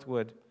around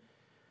Northwood,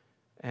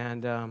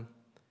 and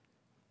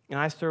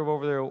I serve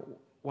over there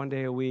one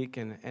day a week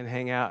and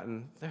hang out,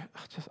 and they're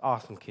just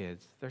awesome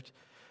kids.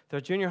 They're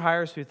junior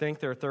hires who think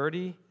they're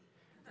 30,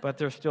 but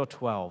they're still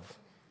 12.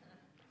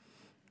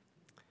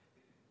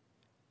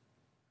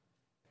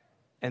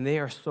 And they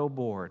are so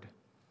bored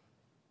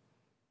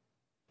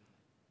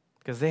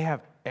because they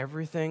have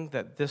everything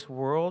that this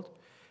world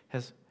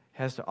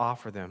has to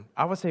offer them.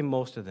 I would say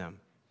most of them.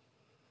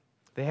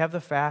 They have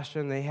the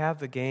fashion, they have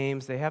the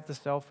games, they have the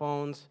cell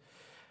phones.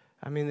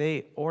 I mean,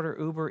 they order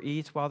Uber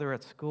Eats while they're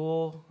at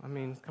school. I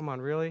mean, come on,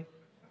 really?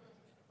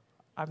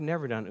 I've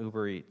never done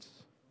Uber Eats.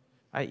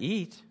 I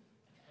eat,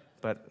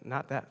 but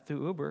not that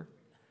through Uber.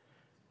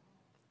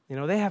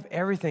 They have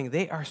everything.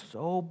 They are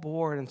so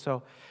bored. And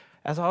so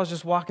as I was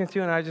just walking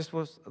through, and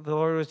the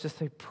Lord was just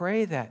saying,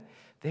 pray that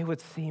they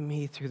would see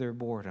me through their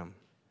boredom.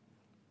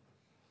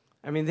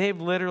 I mean, they've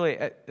literally,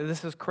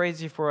 this is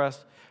crazy for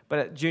us, but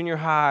at junior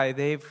high,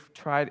 they've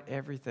tried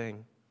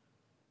everything.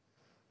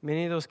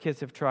 Many of those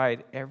kids have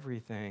tried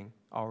everything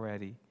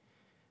already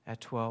at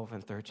 12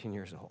 and 13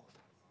 years old.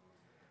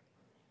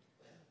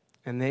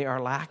 And they are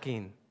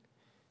lacking.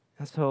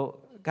 And so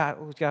God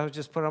was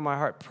just put on my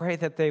heart, pray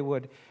that they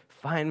would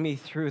find me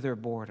through their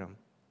boredom.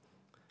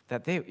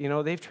 That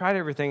they've tried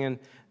everything, and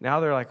now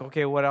they're like,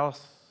 okay, what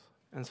else?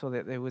 And so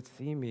that they would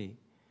see me,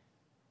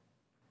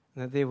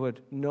 and that they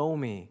would know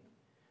me,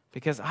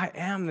 because I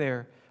am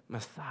their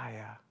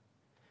Messiah.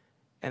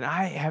 And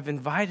I have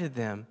invited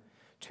them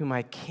to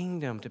my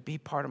kingdom, to be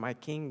part of my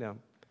kingdom.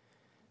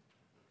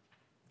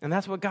 And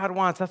that's what God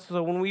wants. That's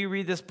so when we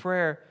read this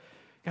prayer,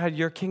 God,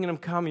 your kingdom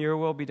come, your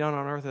will be done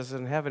on earth as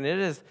in heaven. It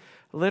is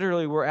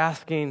literally, we're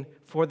asking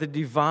for the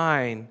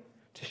divine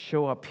to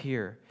show up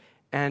here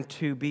and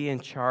to be in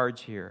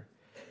charge here.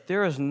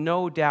 There is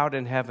no doubt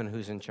in heaven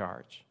who's in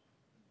charge.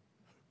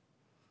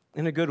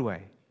 In a good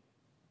way.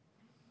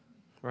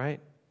 Right?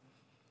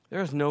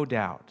 There is no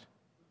doubt.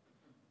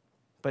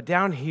 But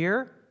down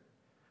here,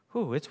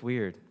 it's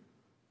weird.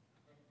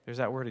 There's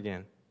that word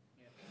again.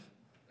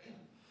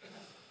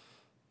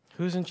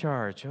 Who's in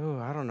charge?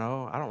 I don't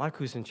know. I don't like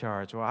who's in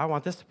charge. Well, I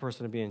want this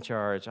person to be in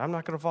charge. I'm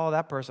not going to follow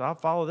that person. I'll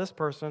follow this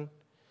person.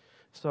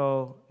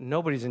 So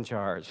nobody's in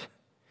charge.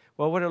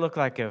 What would it look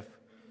like if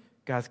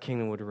God's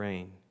kingdom would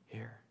reign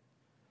here?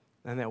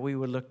 And that we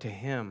would look to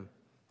him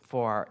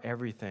for our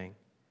everything.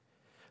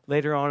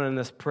 Later on in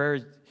this prayer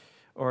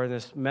or in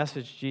this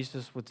message,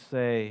 Jesus would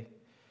say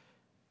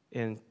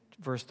in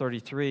verse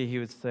 33, he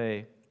would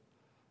say,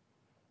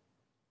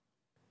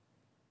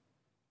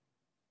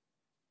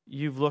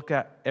 you've looked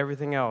at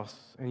everything else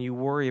and you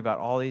worry about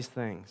all these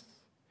things.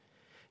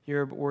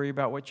 You're worried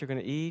about what you're going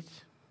to eat.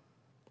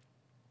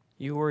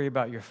 You worry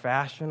about your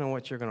fashion and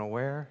what you're going to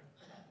wear.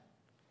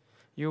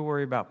 You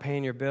worry about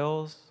paying your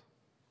bills.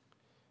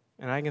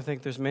 And I can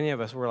think there's many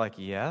of us who are like,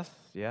 yes,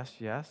 yes,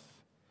 yes.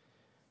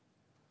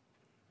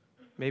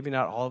 Maybe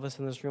not all of us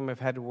in this room have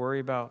had to worry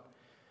about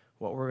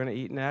what we're going to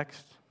eat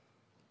next,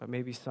 but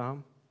maybe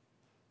some.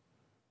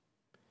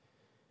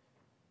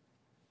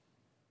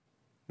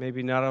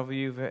 Maybe not all of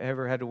you have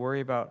ever had to worry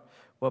about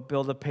what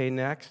bill to pay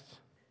next.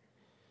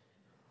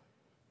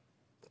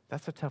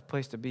 That's a tough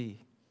place to be.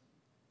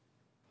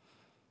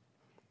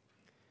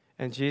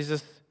 And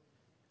Jesus,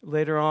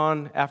 later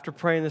on, after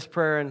praying this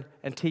prayer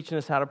and teaching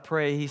us how to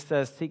pray, he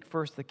says, seek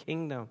first the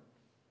kingdom.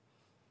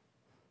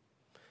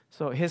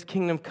 So his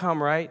kingdom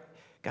come, right?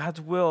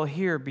 God's will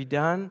here be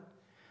done.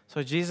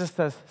 So Jesus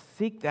says,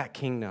 seek that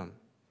kingdom.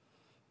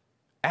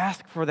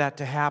 Ask for that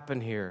to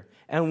happen here.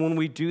 And when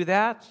we do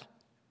that,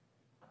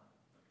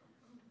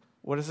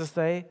 what does it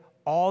say?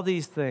 All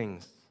these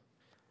things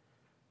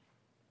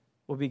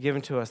will be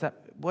given to us.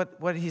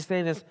 What he's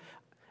saying is,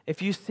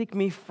 if you seek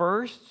me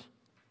first,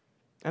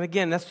 and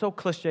again, that's so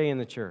cliche in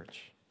the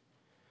church.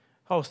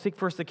 Oh, seek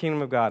first the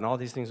kingdom of God, and all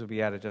these things will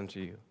be added unto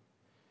you.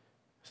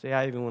 See,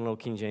 I even went a little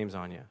King James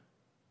on you.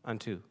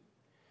 Unto.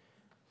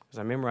 Because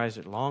I memorized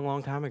it a long,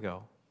 long time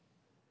ago.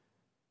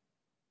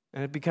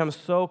 And it becomes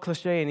so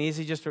cliche and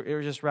easy, it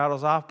just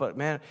rattles off. But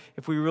man,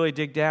 if we really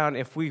dig down,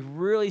 if we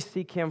really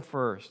seek him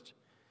first,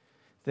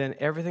 then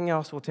everything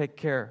else will take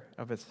care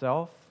of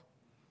itself.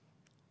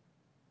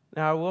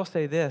 Now, I will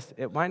say this.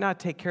 It might not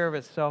take care of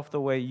itself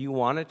the way you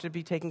want it to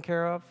be taken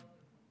care of.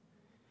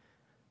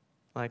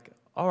 Like,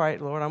 all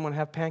right, Lord, I'm going to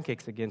have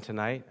pancakes again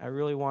tonight. I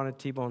really wanted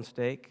T-bone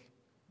steak,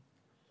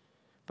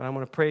 but I'm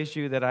going to praise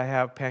you that I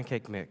have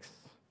pancake mix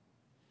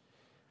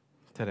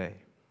today.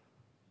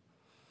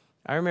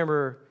 I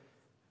remember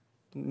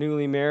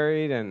newly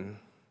married and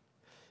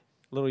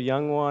little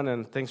young one,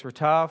 and things were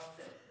tough.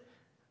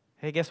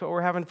 Hey, guess what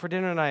we're having for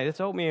dinner tonight? It's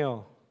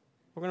oatmeal.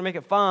 We're going to make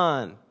it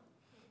fun.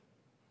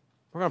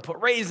 We're going to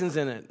put raisins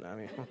in it. I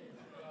mean,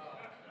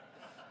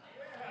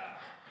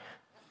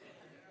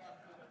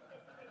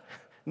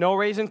 no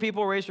raisin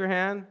people, raise your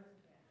hand.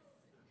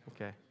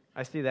 Okay,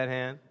 I see that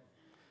hand.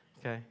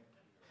 Okay.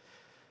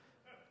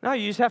 No,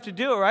 you just have to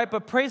do it, right?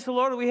 But praise the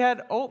Lord, we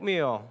had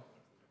oatmeal.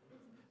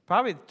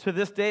 Probably to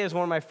this day is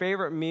one of my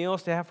favorite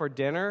meals to have for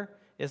dinner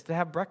is to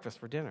have breakfast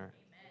for dinner.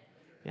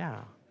 Yeah.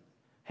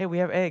 Hey, we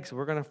have eggs.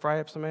 We're going to fry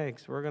up some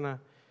eggs.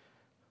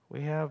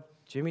 We have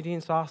Jimmy Dean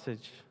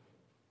sausage.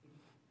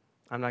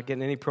 I'm not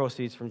getting any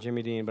proceeds from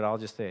Jimmy Dean, but I'll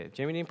just say it.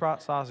 Jimmy Dean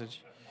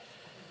sausage.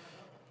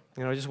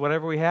 You know, just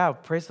whatever we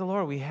have. Praise the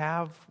Lord. We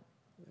have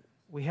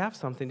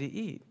something to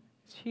eat.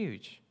 It's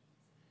huge.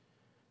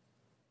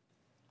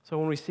 So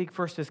when we seek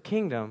first his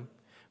kingdom,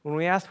 when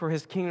we ask for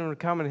his kingdom to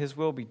come and his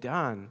will be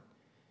done,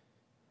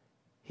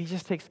 he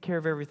just takes care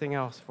of everything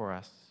else for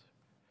us.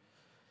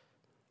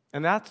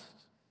 And that's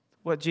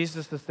what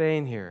Jesus is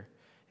saying here,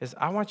 is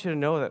I want you to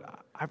know that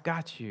I've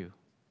got you,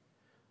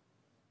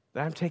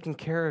 that I'm taking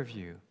care of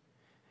you.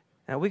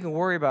 And we can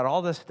worry about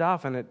all this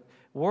stuff, and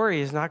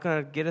worry is not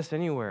going to get us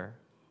anywhere.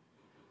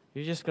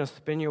 You're just going to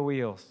spin your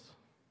wheels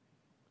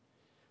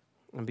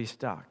and be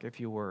stuck if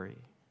you worry.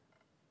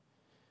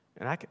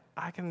 And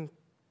I can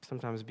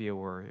sometimes be a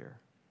worrier.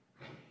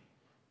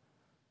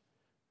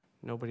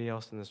 Nobody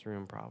else in this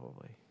room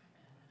probably.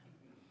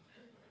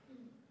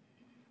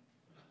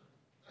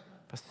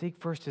 But seek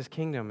first his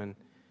kingdom,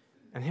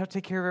 and he'll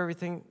take care of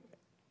everything.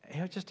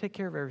 He'll just take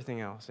care of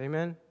everything else.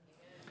 Amen?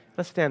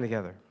 Let's stand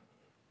together.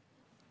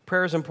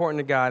 Prayer is important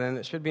to God, and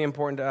it should be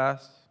important to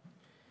us.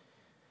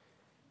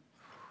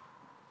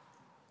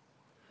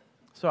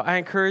 So I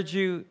encourage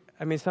you,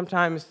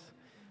 sometimes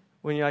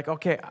when you're like,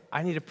 okay,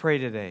 I need to pray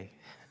today.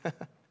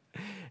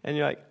 And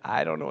you're like,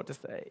 I don't know what to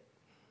say.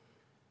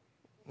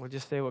 Well,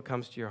 just say what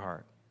comes to your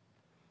heart.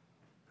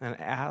 And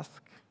ask,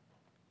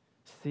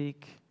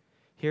 seek.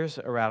 Here's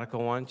a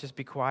radical one. Just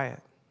be quiet.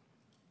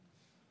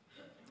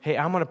 Hey,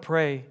 I'm going to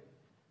pray,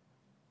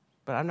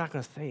 but I'm not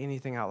going to say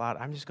anything out loud.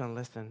 I'm just going to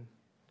listen.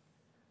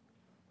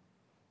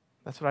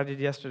 That's what I did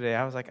yesterday.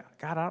 I was like,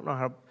 God, I don't know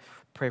how to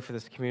pray for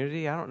this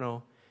community. I don't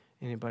know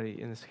anybody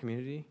in this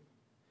community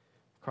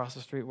across the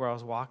street where I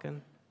was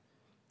walking.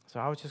 So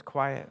I was just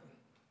quiet.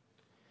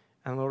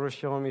 And the Lord was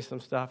showing me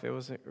some stuff. It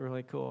was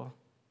really cool.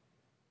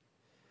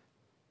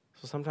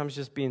 So sometimes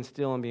just being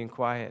still and being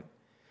quiet.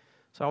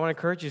 So I want to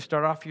encourage you to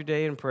start off your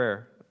day in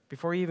prayer.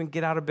 Before you even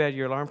get out of bed,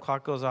 your alarm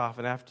clock goes off.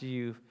 And after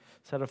you've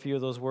said a few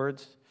of those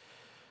words,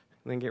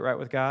 then get right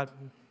with God.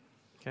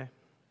 Okay?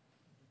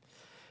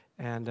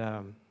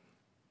 And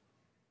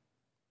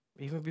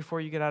even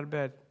before you get out of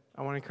bed,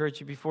 I want to encourage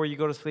you before you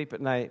go to sleep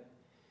at night.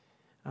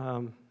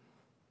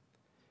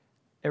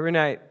 Every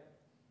night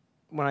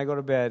when I go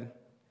to bed,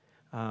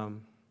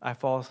 I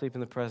fall asleep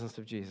in the presence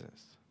of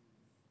Jesus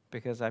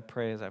because I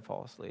pray as I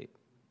fall asleep.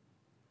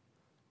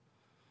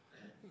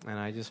 And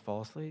I just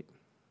fall asleep.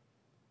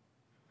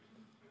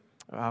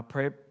 I'll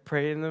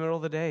pray in the middle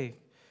of the day.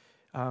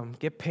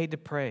 Get paid to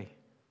pray.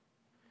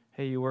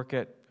 Hey, you work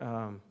at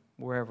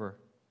wherever.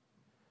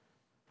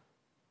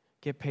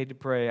 Get paid to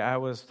pray. I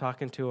was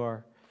talking to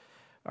our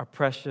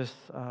precious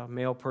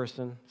male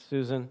person,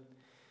 Susan,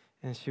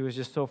 and she was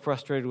just so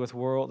frustrated with the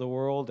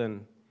world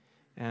and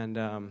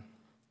the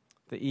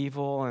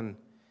evil. And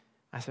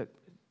I said,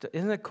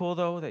 isn't it cool,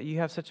 though, that you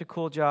have such a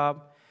cool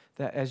job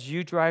that as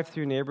you drive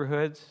through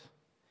neighborhoods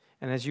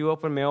and as you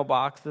open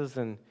mailboxes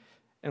and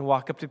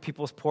walk up to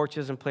people's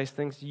porches and place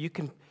things, you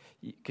can,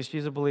 because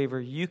she's a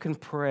believer, you can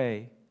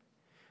pray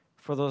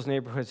for those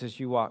neighborhoods as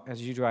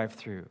you drive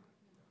through.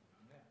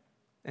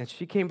 And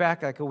she came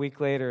back like a week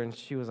later, and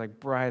she was like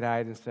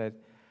bright-eyed and said,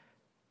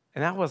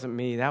 and that wasn't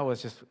me, that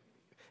was just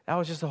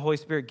the Holy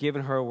Spirit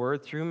giving her a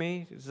word through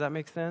me. Does that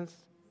make sense?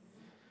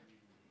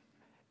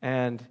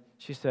 And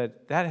she said,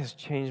 that has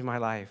changed my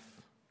life.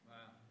 Wow.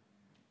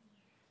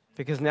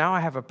 Because now I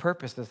have a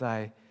purpose as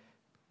I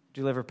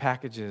deliver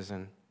packages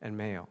and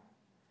mail.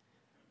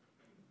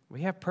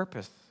 We have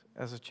purpose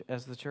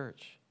as the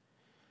church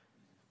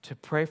to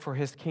pray for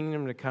his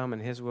kingdom to come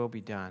and his will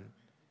be done.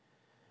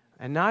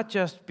 And not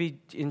just be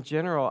in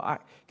general.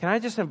 Can I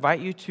just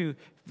invite you to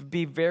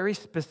be very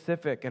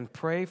specific and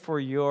pray for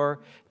your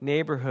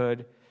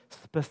neighborhood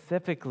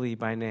specifically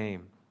by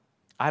name?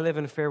 I live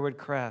in Fairwood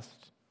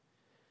Crest.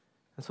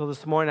 And so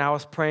this morning I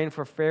was praying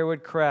for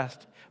Fairwood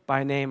Crest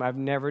by name. I've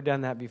never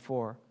done that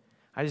before.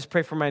 I just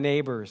pray for my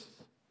neighbors.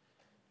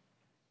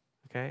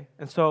 Okay?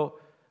 And so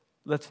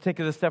let's take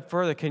it a step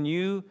further. Can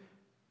you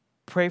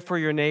pray for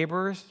your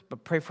neighbors,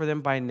 but pray for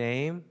them by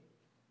name?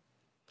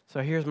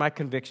 So here's my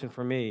conviction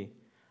for me.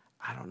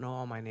 I don't know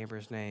all my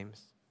neighbors'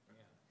 names.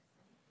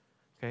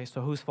 Okay,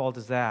 so whose fault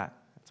is that?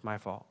 It's my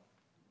fault.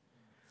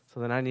 So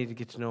then I need to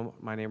get to know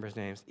my neighbors'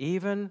 names.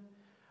 Even,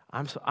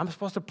 I'm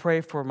supposed to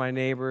pray for my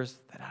neighbors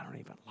that I don't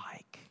even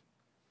like,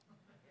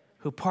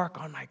 who park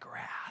on my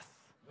grass,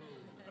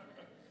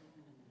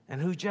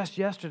 and who just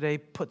yesterday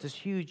put this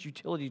huge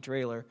utility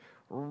trailer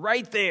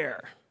right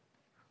there.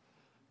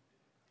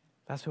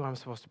 That's who I'm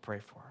supposed to pray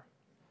for,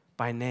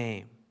 by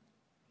name.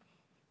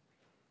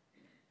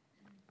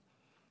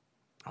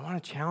 I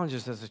want to challenge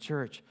us as a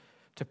church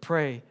to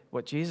pray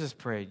what Jesus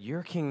prayed.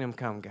 Your kingdom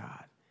come,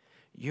 God.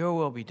 Your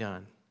will be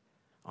done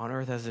on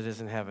earth as it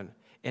is in heaven.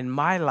 In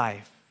my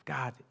life,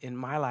 God, in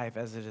my life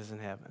as it is in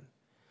heaven.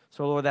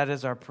 So, Lord, that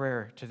is our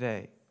prayer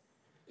today,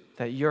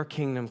 that your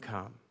kingdom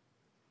come,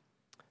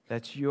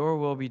 that your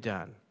will be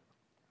done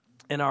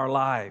in our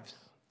lives,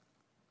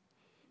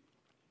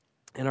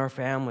 in our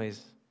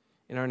families,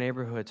 in our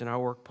neighborhoods, in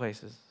our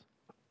workplaces.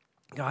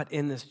 God,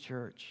 in this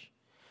church,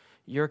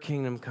 your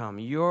kingdom come,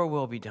 your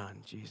will be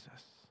done, Jesus.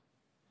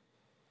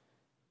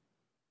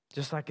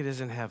 Just like it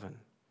is in heaven.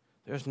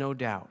 There's no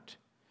doubt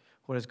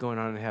what is going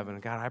on in heaven.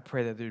 God, I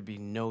pray that there would be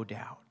no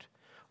doubt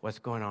what's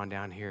going on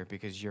down here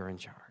because you're in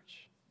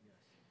charge.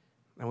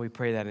 And we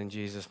pray that in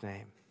Jesus'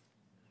 name.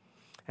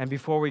 And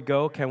before we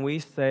go, can we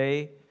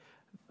say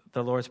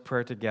the Lord's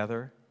Prayer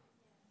together?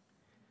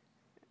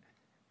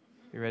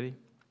 You ready?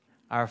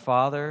 Our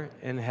Father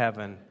in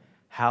heaven,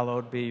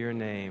 hallowed be your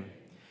name.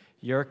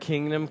 Your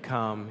kingdom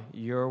come,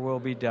 your will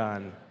be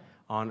done,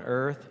 on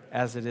earth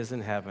as it is in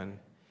heaven.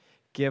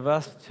 Give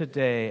us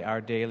today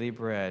our daily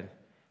bread,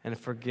 and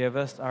forgive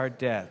us our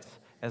debts,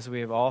 as we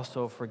have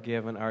also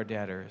forgiven our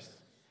debtors.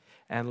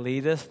 And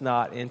lead us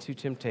not into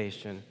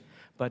temptation,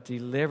 but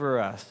deliver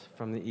us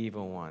from the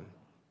evil one.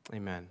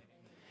 Amen.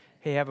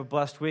 Hey, have a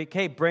blessed week.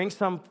 Hey, bring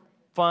some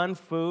fun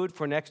food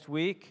for next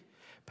week.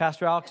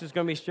 Pastor Alex is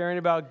going to be sharing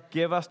about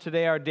give us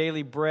today our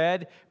daily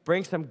bread.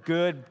 Bring some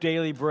good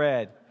daily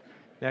bread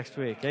next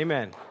week.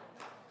 Amen.